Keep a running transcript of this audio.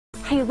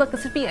Hey, look,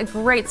 this would be a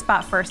great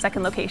spot for a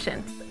second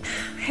location.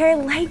 I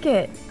like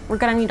it. We're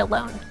gonna need a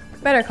loan.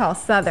 Better call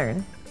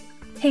Southern.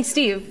 Hey,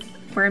 Steve,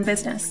 we're in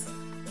business.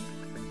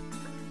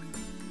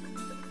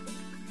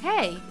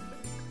 Hey.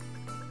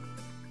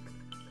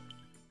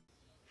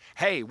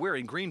 Hey, we're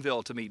in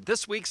Greenville to meet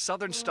this week's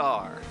Southern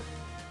Star.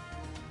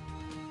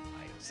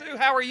 Sue,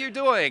 how are you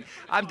doing?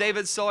 I'm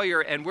David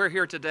Sawyer, and we're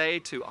here today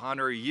to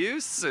honor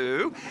you,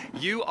 Sue.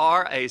 You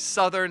are a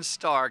Southern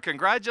Star.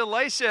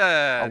 Congratulations!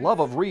 A love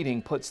of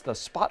reading puts the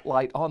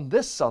spotlight on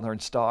this Southern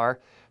Star.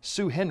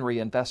 Sue Henry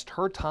invests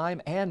her time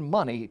and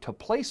money to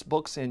place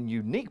books in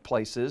unique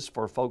places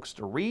for folks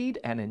to read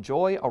and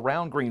enjoy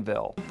around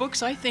Greenville.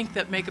 Books I think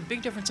that make a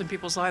big difference in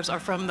people's lives are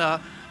from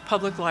the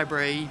public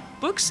library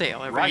book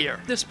sale every year.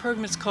 This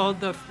program is called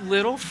the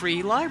Little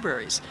Free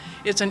Libraries.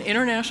 It's an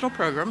international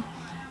program,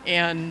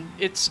 and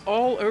it's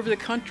all over the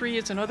country.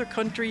 It's in other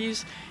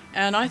countries.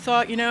 And I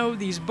thought, you know,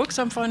 these books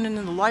I'm finding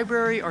in the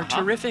library are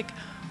terrific.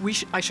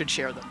 I should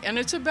share them. And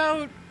it's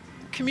about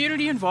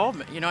community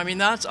involvement. You know, I mean,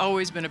 that's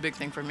always been a big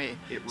thing for me.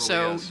 It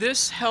really is.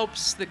 This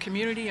helps the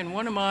community, and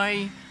one of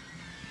my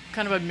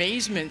kind of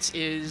amazements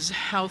is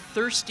how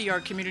thirsty our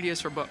community is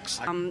for books.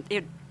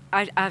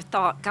 I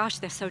thought, gosh,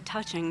 that's so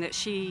touching that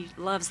she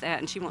loves that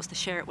and she wants to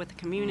share it with the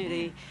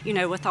community. You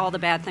know, with all the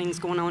bad things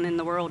going on in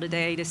the world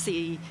today, to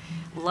see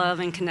love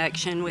and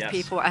connection with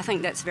people, I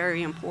think that's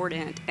very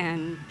important,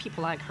 and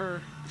people like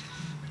her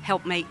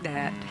help make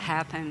that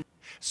happen.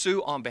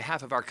 Sue, on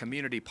behalf of our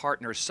community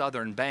partner,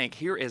 Southern Bank,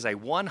 here is a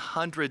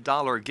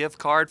 $100 gift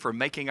card for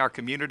making our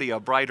community a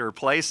brighter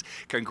place.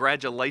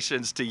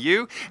 Congratulations to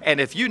you. And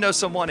if you know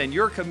someone in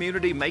your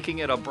community making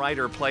it a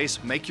brighter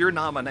place, make your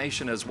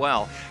nomination as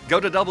well.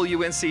 Go to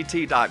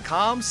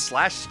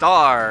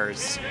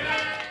WNCT.com/stars.